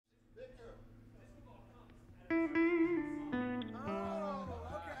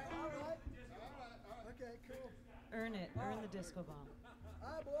disco ball.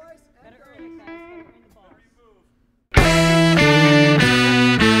 Boys. Better earn it, guys. Better earn the balls.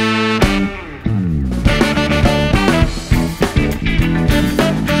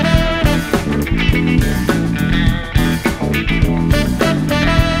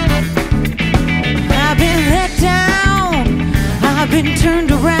 I've been let down, I've been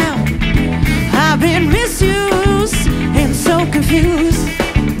turned around, I've been misused and so confused.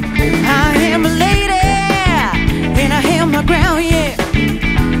 I am a lady and I held my ground, yeah.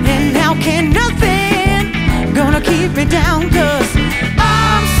 And now can nothing gonna keep me down, 'cause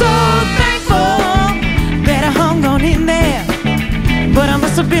I'm so thankful that I hung on in there. But I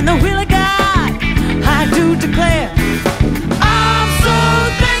must have been the will of God, I do declare. I'm so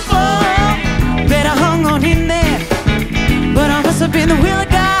thankful that I hung on in there. But I must have been the will of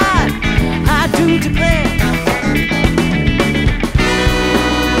God, I do declare.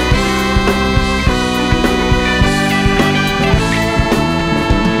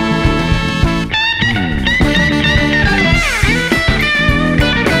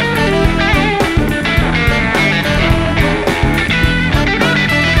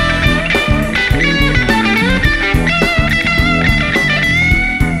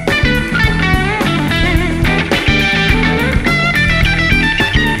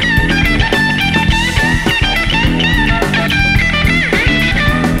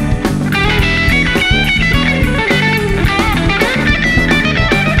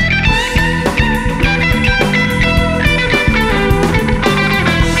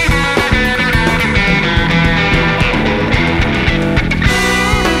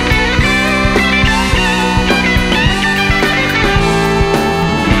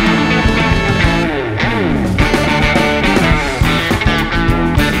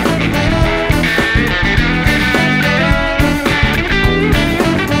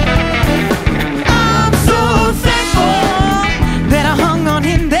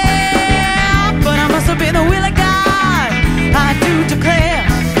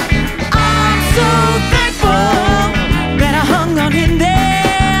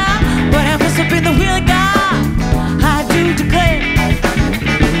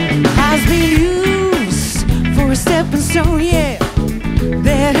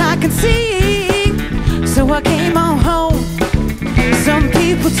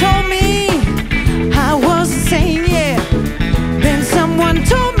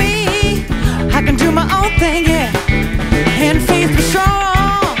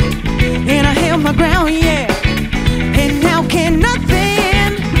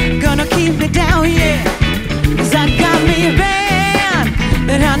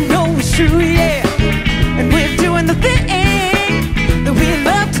 True, yeah, and we're doing the thing that we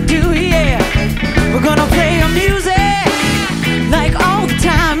love to do, yeah.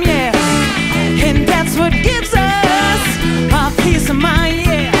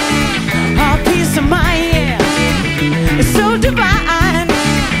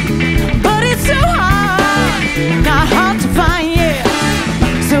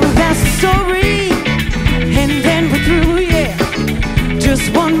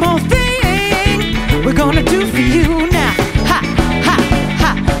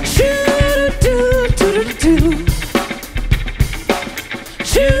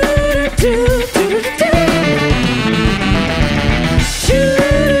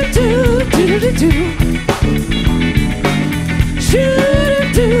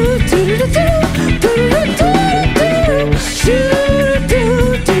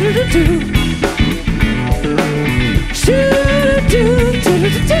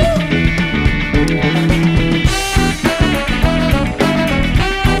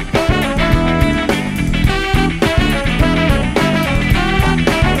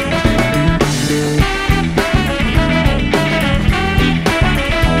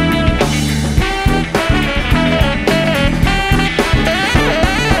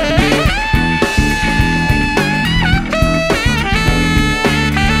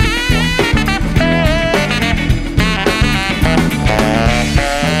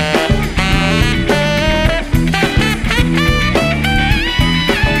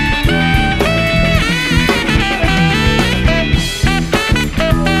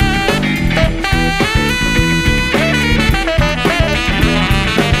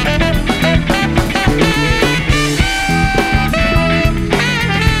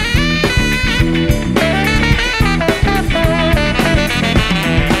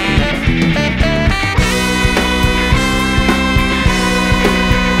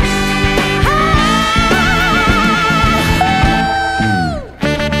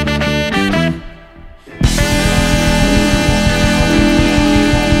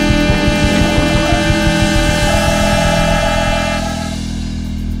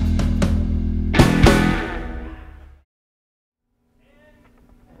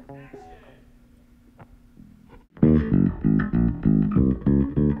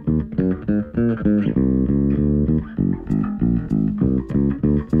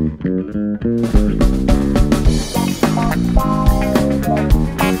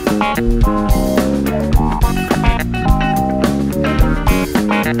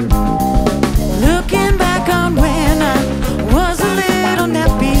 Looking back on when I was a little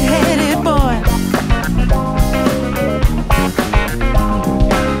nappy-headed boy,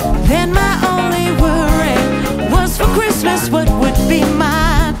 then my only worry was for Christmas what would be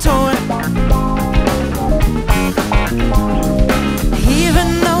my toy. Even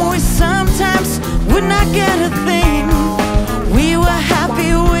though we sometimes would not get a thing, we were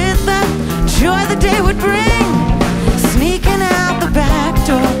happy with the joy the day would bring. Sneaking out the back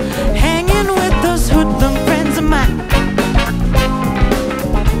door, hanging with those hoodlum friends of mine.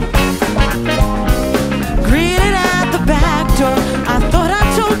 Greeted at the back door, I thought I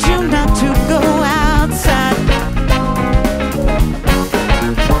told you not to go outside.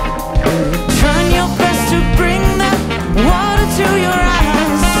 Trying your best to bring the water to your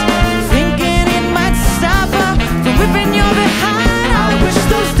eyes, thinking it might stop her from whipping your behind. I wish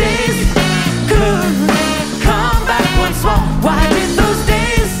those days could come back once more. Why did those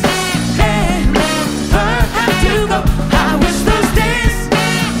days ever have to go? I wish those days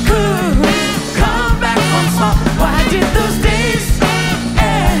could come back once more. Why did those days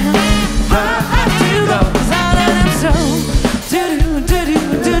ever have to go? 'Cause I let them so do do do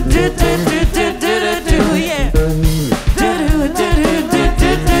do do do do do do do do, yeah. Do do do do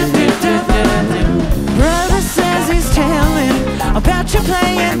do do do do do. Brother says he's telling about you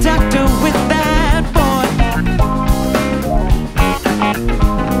playing doctor with that boy.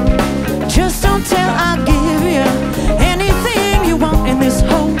 Just don't tell, I'll give you anything you want in this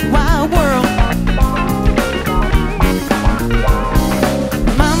whole wide world.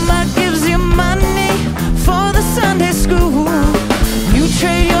 Mama gives you money for the Sunday school. You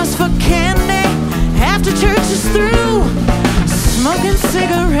trade yours for candy after church is through. Smoking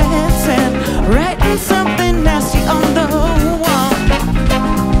cigarettes and writing something nasty on the wall.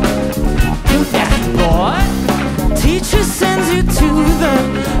 Do that, boy. Teacher sends you to the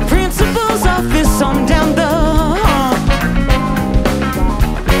principal's office on down the hall.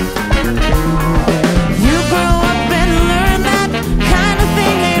 You grow up and learn that kind of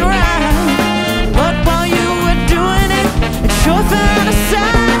thing ain't right, but while you were doing it, it sure fell out of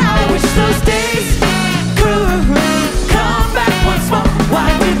sight. I wish those days could come back once more. Why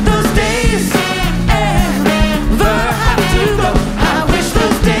did those days ever have to go? I wish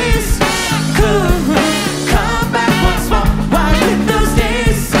those days could come back once more. Why did those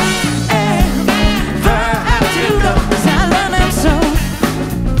days ever have to go? 'Cause I love them so.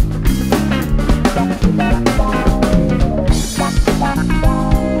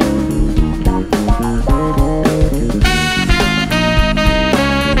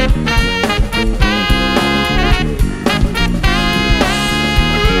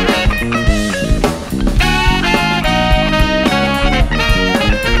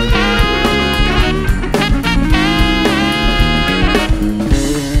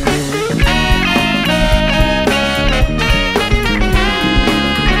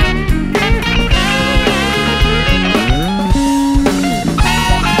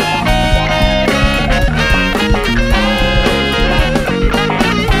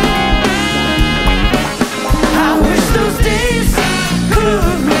 I wish those days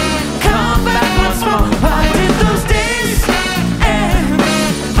could come back once more. Why did those days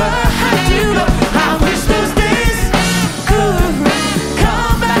ever have to go? I wish those days could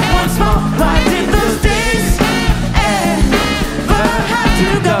come back once more. Why did those days ever have to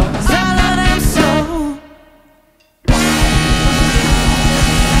go? 'Cause I love them so.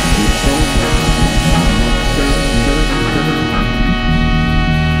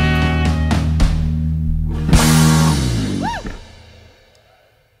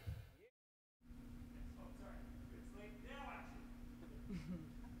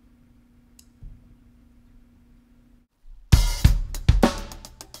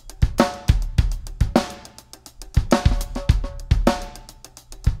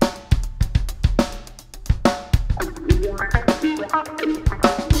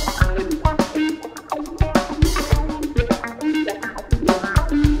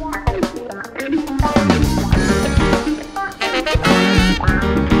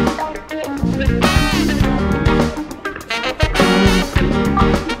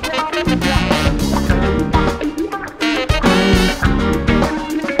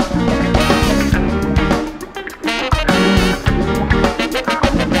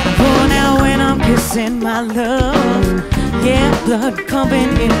 In my love, yeah, blood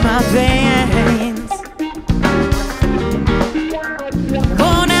pumping in my veins.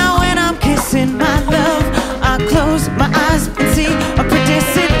 kissing my love. I close my eyes and see a pretty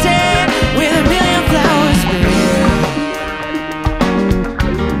city with a million flowers bare.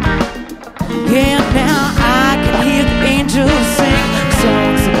 Yeah, now I can hear the angels sing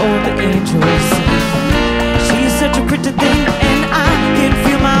songs of all the angels sing. She's such a pretty thing, and I can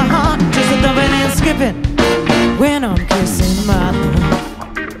feel my heart just thumping and skipping when I'm kissing my love.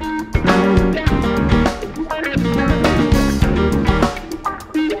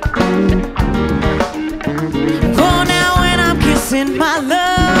 Oh, now when I'm kissing my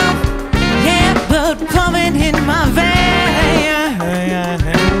love, yeah, blood pumping in my veins.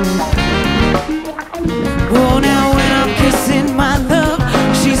 Oh, now when I'm kissing my love,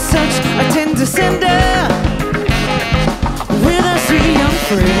 she's such a tender cinder with a sweet young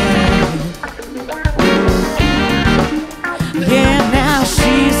friend. Yeah, now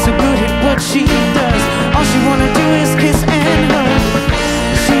she's so good at what she does. All she wanna do is kiss and hug.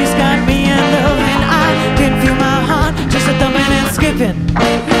 She's got me in love, and I can feel my heart just a thumping and skipping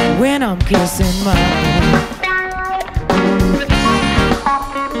when I'm kissing my love.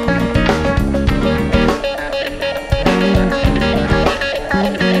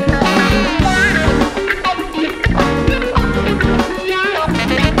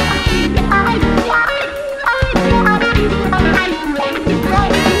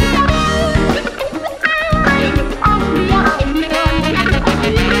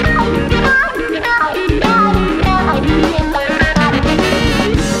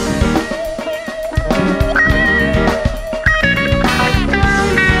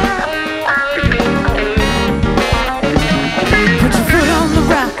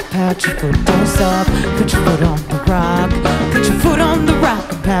 Pat your foot, don't stop. Put your foot on the rock. Put your foot on the rock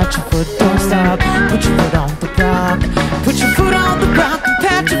and pat your foot, don't stop. Put your foot on the rock. Put your foot on the rock and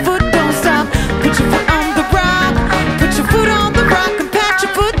pat your foot, don't stop. Put your foot on the rock. Put your foot on the rock and pat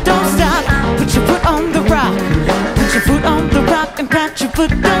your foot, don't stop. Put your foot on the rock. Put your foot on the rock and pat your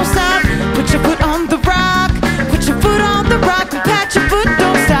foot, don't stop. Put your foot on the rock. Put your foot on the rock and pat your foot,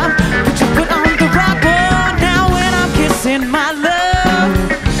 don't stop. Put your foot on the rock. Oh, now when I'm kissing my love,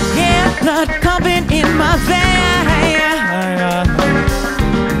 blood pumping in my veins.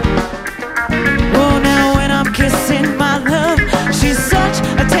 Oh, now when I'm kissing my love, she's such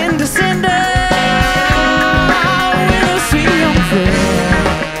a tender cinder with a sweet young friend.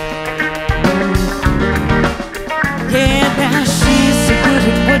 Yeah, now she's so good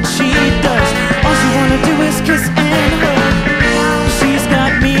at what she does. All she wanna do is kiss and hug. She's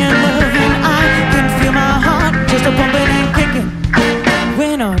got me in love, and I can feel my heart just a pumping and kicking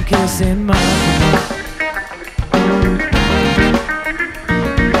when I'm kissing my love.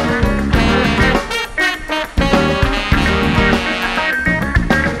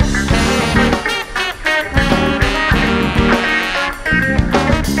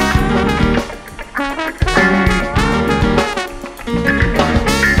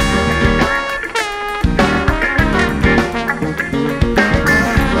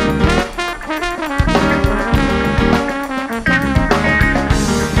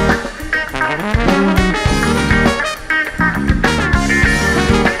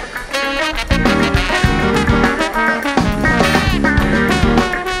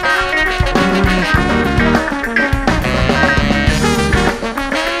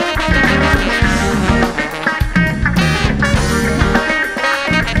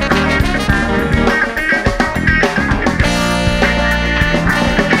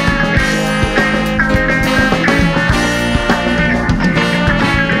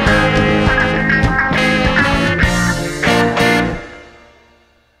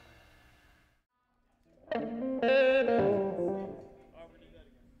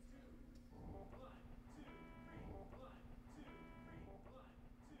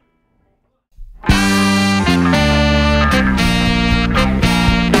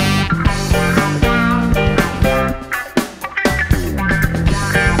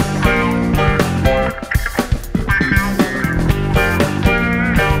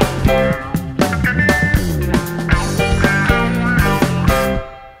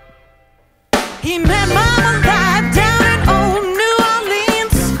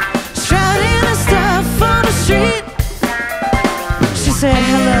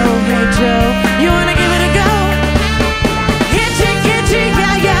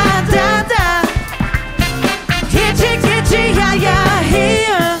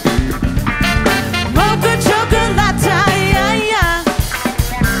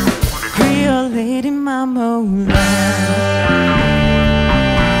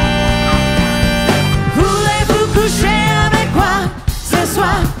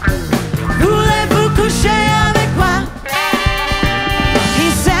 Voulez-vous coucher avec moi? He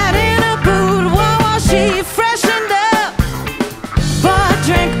sat in a booth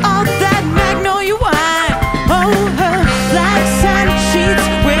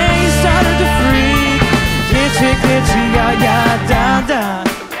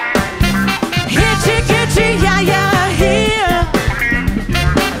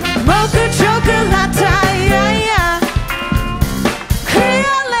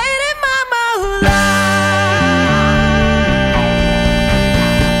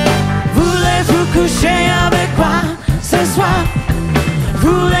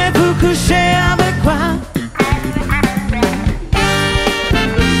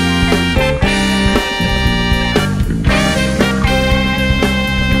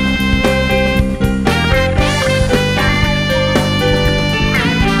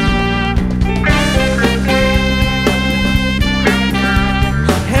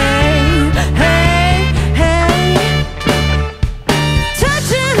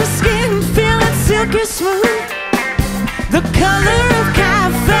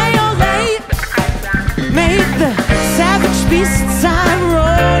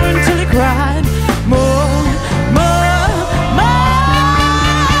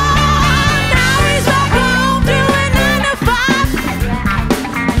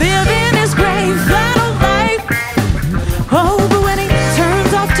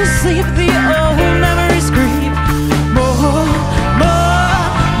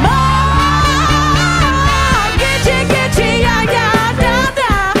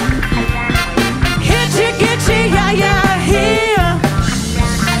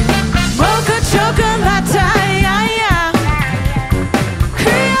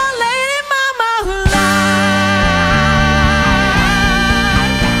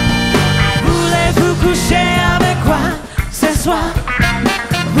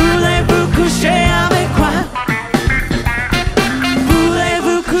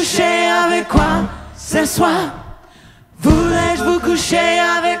Ce soir, voulais-je vous coucher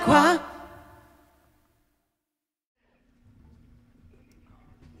avec quoi?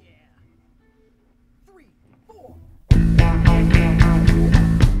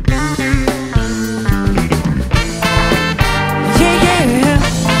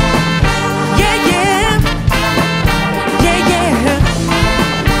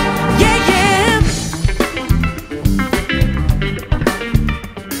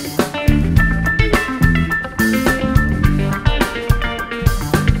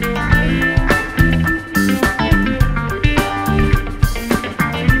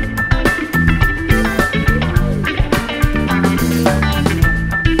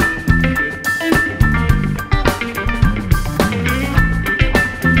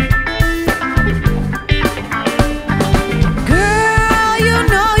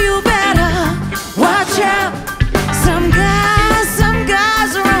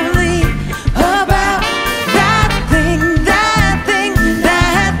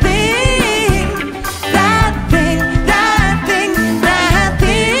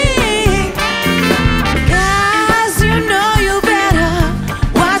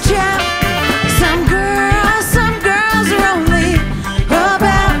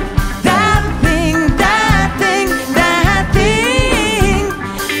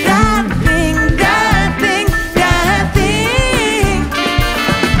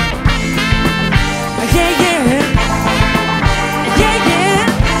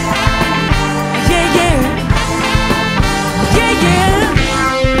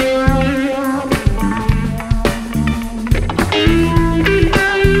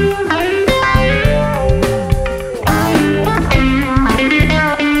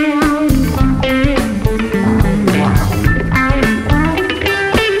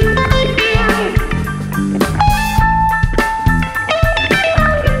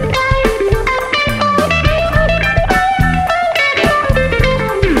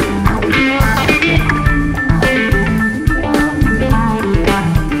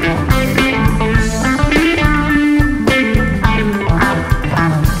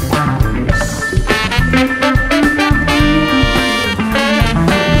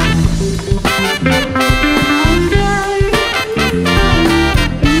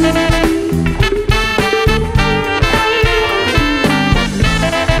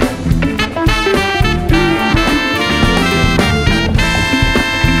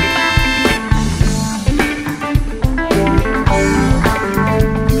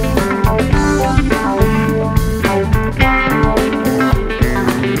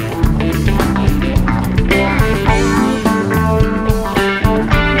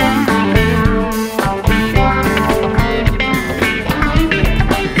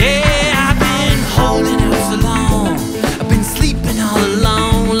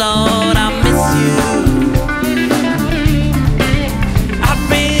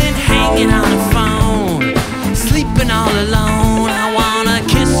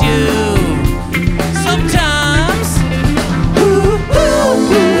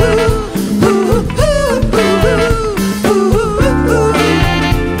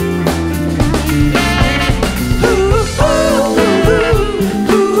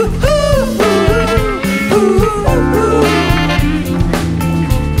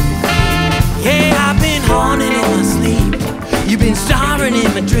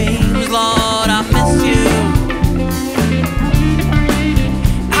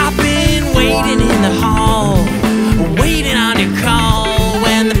 in the hall, waiting on your call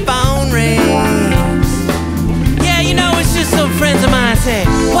when the phone rings. Yeah, you know, it's just some friends of mine say,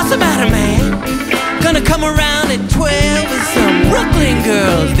 what's the matter, man? Gonna come around at 12 with some Brooklyn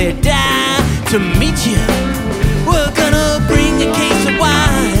girls. They're down to meet you. We're gonna bring a case of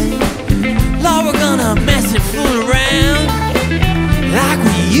wine. Lord, we're gonna mess and fool around like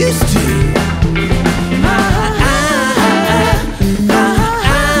we used to.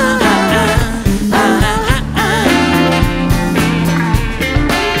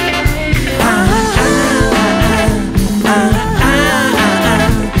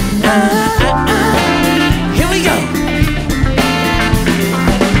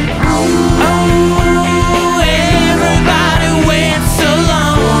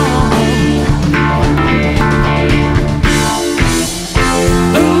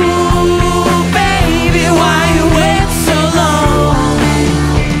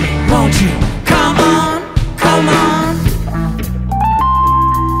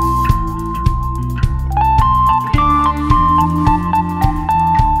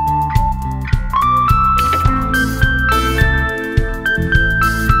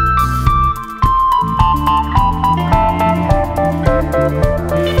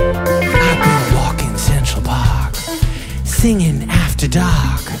 Singing after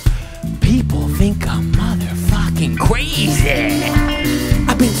dark. People think I'm motherfucking crazy.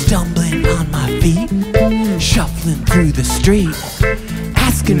 I've been stumbling on my feet, shuffling through the street,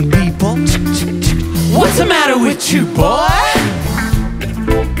 asking people, what's the matter with you, boy?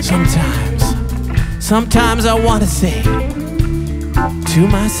 Sometimes I want to say to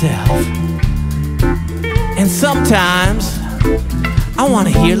myself, and sometimes I want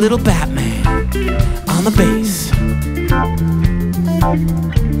to hear little Batman on the bass.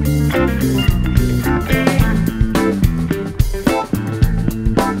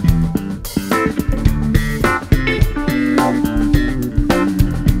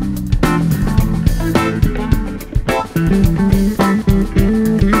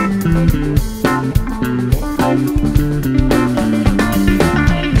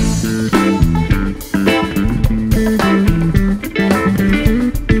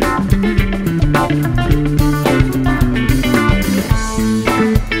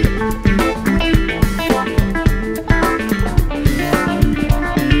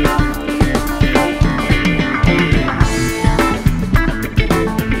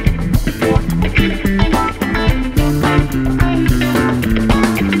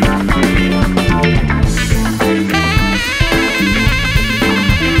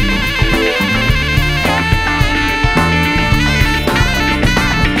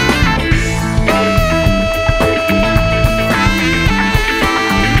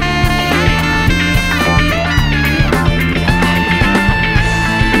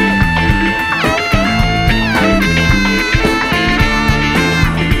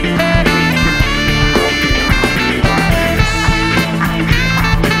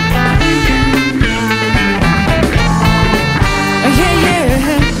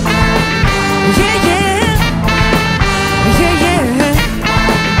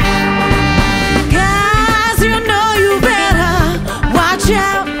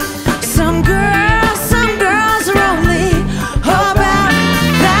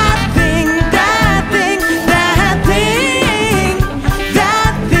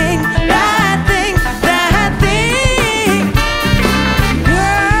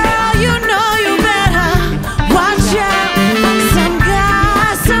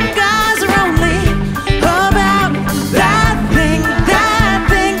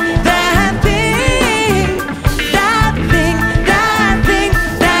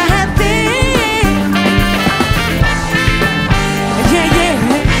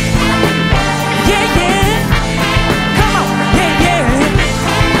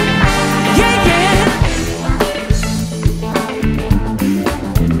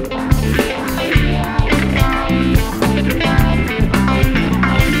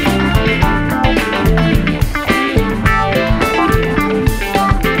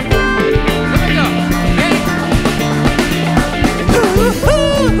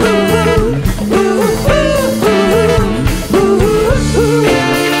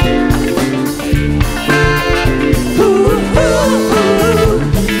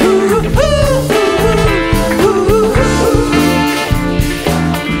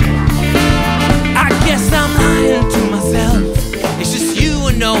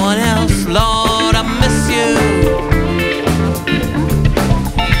 no one else, Lord.